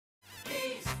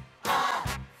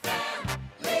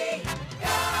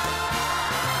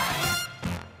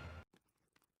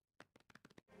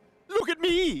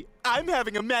I'm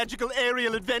having a magical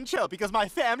aerial adventure because my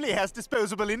family has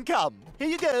disposable income. Here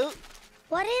you go.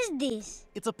 What is this?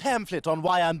 It's a pamphlet on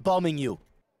why I'm bombing you.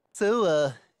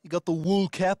 So, you got the wool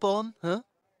cap on, huh?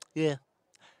 Yeah.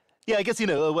 Yeah, I guess, you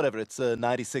know, whatever, it's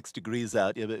 96 degrees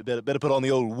out. You better put on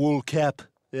the old wool cap.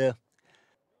 Yeah.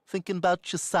 Thinking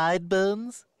about your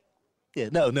sideburns? Yeah,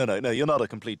 no, you're not a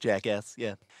complete jackass.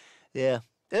 Yeah. Yeah.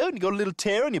 Oh, and you got a little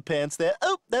tear in your pants there.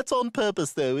 Oh, that's on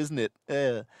purpose, though, isn't it?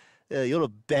 You're a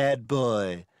bad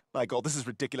boy. My God, this is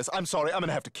ridiculous. I'm sorry, I'm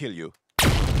gonna have to kill you.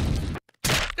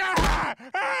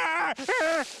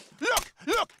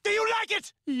 Look, do you like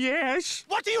it? Yes.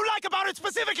 What do you like about it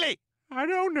specifically? I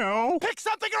don't know. Pick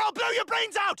something or I'll blow your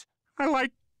brains out! I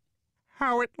like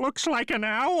how it looks like an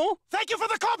owl. Thank you for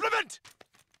the compliment!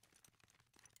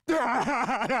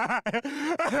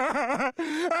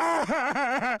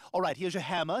 All right, here's your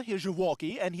hammer, here's your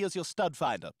walkie, and here's your stud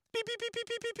finder. Beep, beep, beep, beep,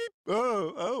 beep, beep, beep.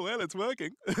 Oh, well, it's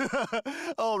working.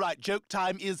 All right, joke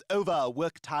time is over.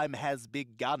 Work time has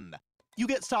begun. You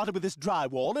get started with this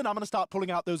drywall, and I'm going to start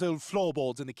pulling out those old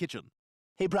floorboards in the kitchen.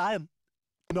 Hey, Brian.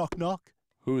 Knock, knock.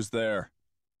 Who's there?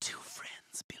 Two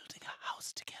friends building a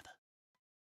house together.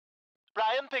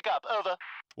 Brian, pick up. Over.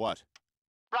 What?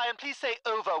 Brian, please say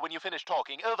over when you finish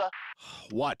talking. Over.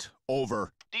 What?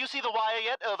 Over. Do you see the wire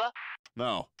yet? Over.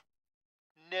 No.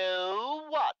 No,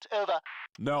 what? Over.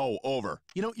 No, over.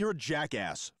 You know, you're a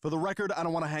jackass. For the record, I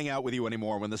don't want to hang out with you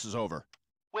anymore when this is over.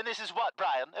 When this is what,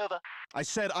 Brian? Over. I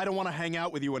said I don't want to hang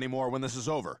out with you anymore when this is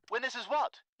over. When this is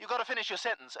what? You gotta finish your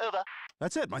sentence. Over.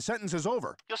 That's it. My sentence is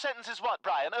over. Your sentence is what,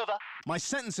 Brian? Over. My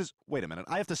sentence is... Wait a minute.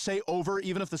 I have to say over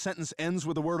even if the sentence ends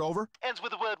with the word over? Ends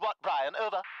with the word what, Brian?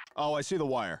 Over. Oh, I see the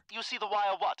wire. You see the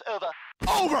wire what? Over.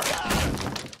 Over!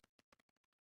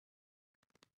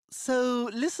 So,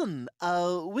 listen,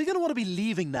 we're gonna want to be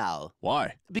leaving now.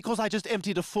 Why? Because I just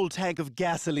emptied a full tank of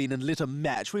gasoline and lit a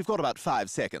match. We've got about 5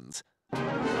 seconds.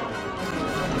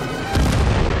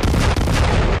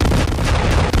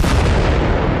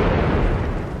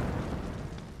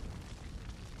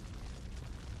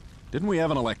 Didn't we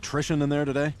have an electrician in there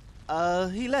today?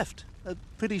 He left.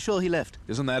 Pretty sure he left.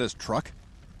 Isn't that his truck?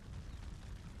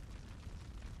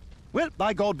 Well,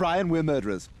 by God, Brian, we're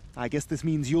murderers. I guess this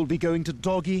means you'll be going to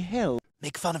doggy hell.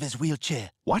 Make fun of his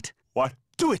wheelchair. What? What?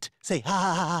 Do it! Say, ha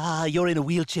ha ha ha ha, you're in a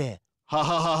wheelchair. Ha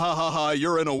ha ha ha ha ha,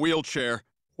 you're in a wheelchair.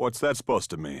 What's that supposed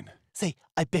to mean? Say,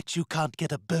 I bet you can't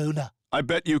get a boner. I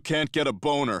bet you can't get a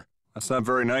boner. That's not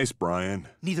very nice, Brian.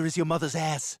 Neither is your mother's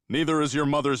ass. Neither is your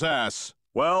mother's ass.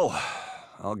 Well,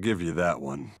 I'll give you that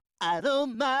one. I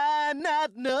don't mind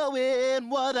not knowing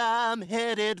what I'm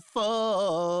headed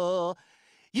for.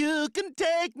 You can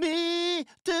take me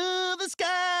to the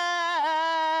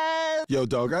sky. Yo,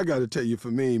 dog, I gotta tell you,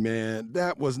 for me, man,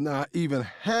 that was not even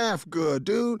half good,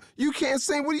 dude. You can't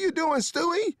sing. What are you doing,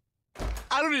 Stewie?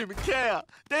 I don't even care.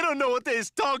 They don't know what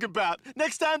they's talking about.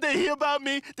 Next time they hear about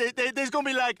me, they's gonna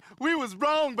be like, we was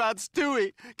wrong about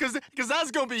Stewie. Cause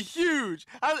that's gonna be huge.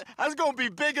 That's gonna be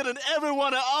bigger than every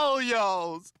one of all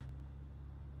y'all's.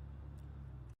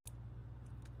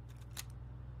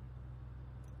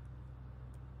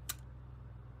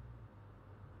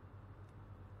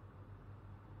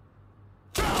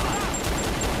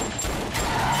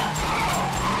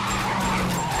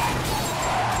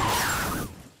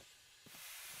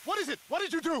 What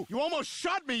did you do? You almost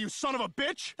shot me, you son of a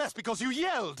bitch! That's because you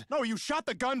yelled. No, you shot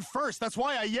the gun first. That's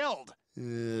why I yelled.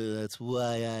 That's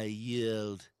why I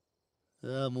yelled.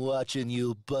 I'm watching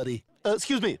you, buddy.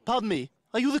 Excuse me, pardon me.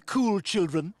 Are you the cool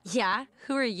children? Yeah?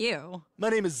 Who are you? My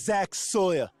name is Zach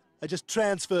Sawyer. I just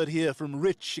transferred here from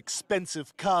rich,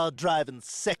 expensive, car-driving,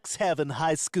 sex-having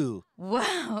high school.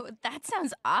 Wow, that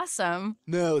sounds awesome.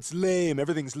 No, it's lame.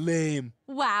 Everything's lame.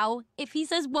 Wow, if he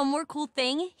says one more cool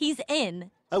thing, he's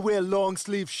in. I wear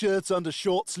long-sleeve shirts under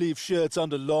short-sleeve shirts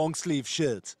under long-sleeve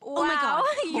shirts. Oh my God,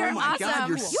 you're oh my awesome. God,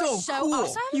 you're so cool.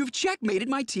 Awesome. You've checkmated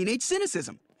my teenage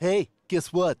cynicism. Hey,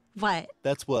 guess what? What?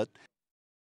 That's what.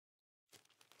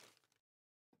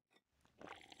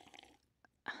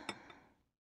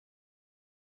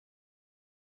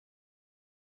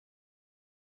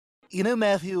 You know,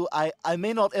 Matthew, I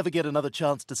may not ever get another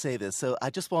chance to say this, so I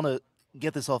just want to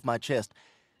get this off my chest.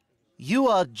 You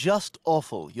are just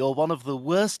awful. You're one of the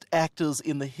worst actors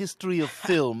in the history of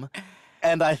film,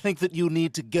 and I think that you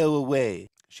need to go away.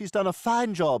 She's done a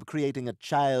fine job creating a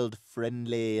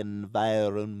child-friendly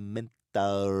environment.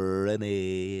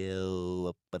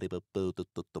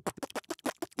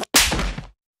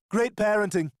 Great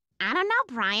parenting. I don't know,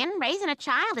 Brian. Raising a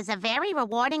child is a very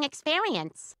rewarding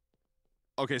experience.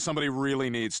 Okay, somebody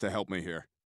really needs to help me here.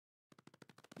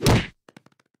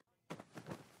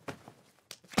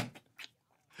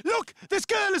 Look! There's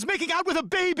This girl is making out with a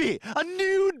baby! A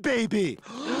nude baby!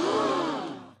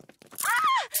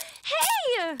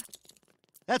 Hey!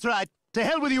 That's right. To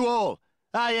hell with you all.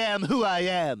 I am who I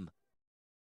am.